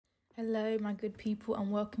Hello my good people and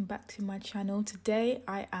welcome back to my channel. Today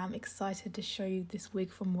I am excited to show you this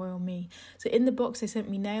wig from RoyalMe. So in the box they sent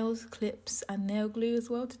me nails, clips and nail glue as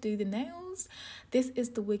well to do the nails. This is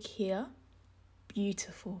the wig here.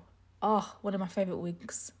 Beautiful. Oh, one of my favorite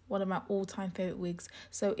wigs, one of my all-time favorite wigs.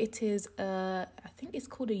 So it is I think it's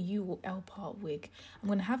called a U or L part wig. I'm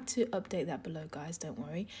gonna have to update that below, guys, don't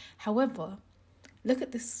worry. However, look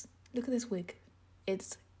at this wig.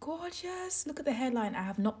 It's gorgeous. Look at the hairline. I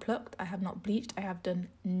have not plucked, I have not bleached, I have done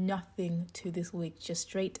nothing to this wig, just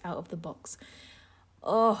straight out of the box.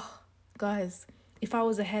 Oh guys, if I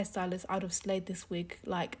was a hairstylist, I would have slayed this wig.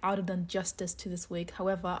 Like, I would have done justice to this wig.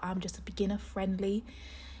 However, I'm just a beginner friendly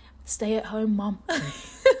stay at home mom.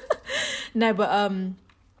 No, but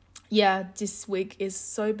yeah, this wig is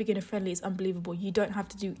so beginner friendly, it's unbelievable. You don't have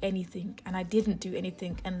to do anything, and I didn't do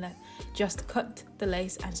anything and just cut the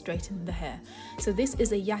lace and straighten the hair. So this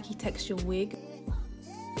is a yaki texture wig.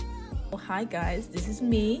 Oh, hi guys, this is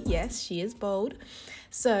me. Yes, she is bold.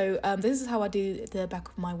 So this is how I do the back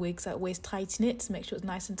of my wigs. I always tighten it to make sure it's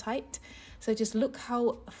nice and tight. So just look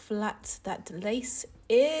how flat that lace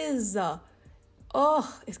is.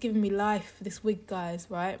 Oh, it's giving me life, this wig, guys,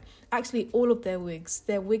 right? Actually, all of their wigs,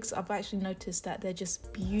 I've actually noticed that they're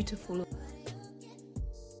just beautiful.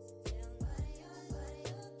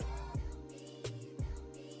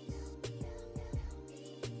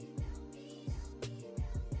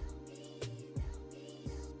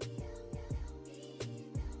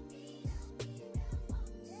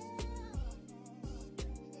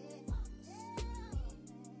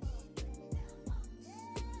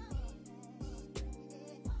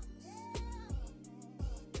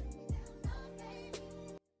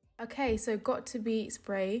 Okay, so got to be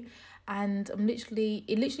spray, and it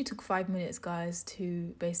literally took 5 minutes, guys,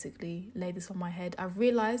 to basically lay this on my head. I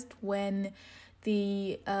realized when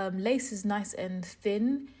the lace is nice and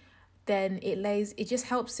thin, then it just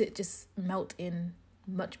helps it just melt in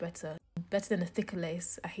much better than a thicker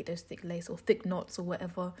lace. I hate those thick lace or thick knots or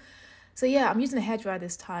whatever. So yeah, I'm using a hairdryer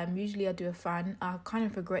this time. Usually I do a fan. I kind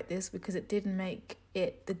of regret this because it did make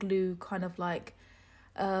the glue kind of like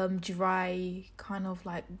dry, kind of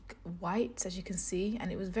like white, as you can see,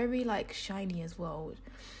 and it was very like shiny as well.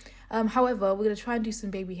 However, we're gonna try and do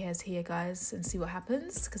some baby hairs here, guys, and see what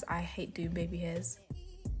happens, because I hate doing baby hairs.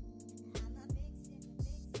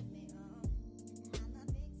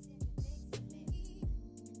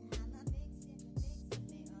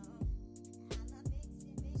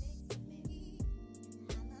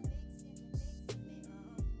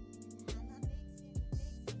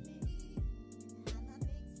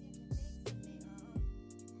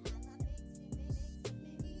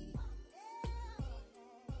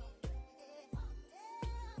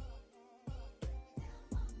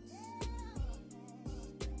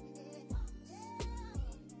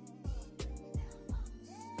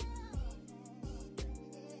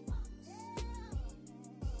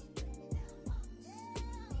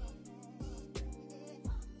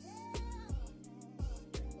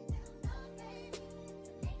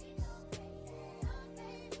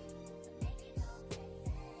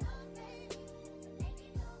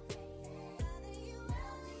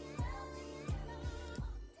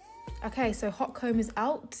 Okay, so hot comb is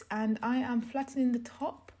out and I am flattening the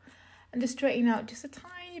top and just straightening out just a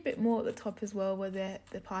tiny bit more at the top as well where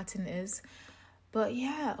the parting is. But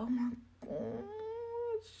yeah, oh my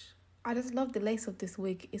gosh, I just love the lace of this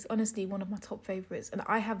wig. It's honestly one of my top favorites, and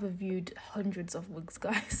I have reviewed hundreds of wigs,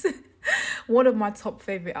 guys. One of my top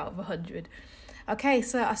favorite out of 100. Okay,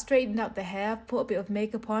 so I straightened out the hair, put a bit of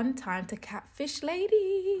makeup on. Time to catfish,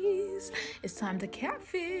 ladies. It's time to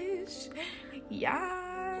catfish.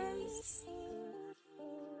 Yes.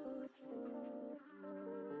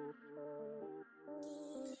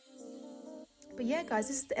 But yeah, guys,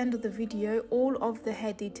 this is the end of the video. All of the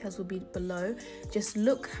hair details will be below. Just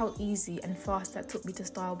look how easy and fast that took me to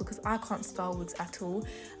style, because I can't style wigs at all.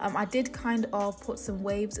 I did kind of put some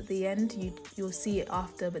waves at the end. You'll see it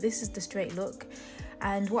after, but this is the straight look.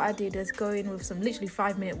 And what I did is go in with some literally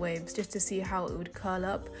 5-minute waves just to see how it would curl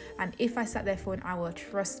up. And if I sat there for an hour,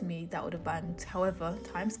 trust me, that would have banged. However,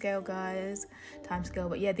 time scale, guys, time scale.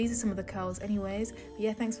 But yeah, these are some of the curls anyways. But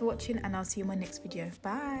yeah, thanks for watching, and I'll see you in my next video.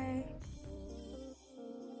 Bye.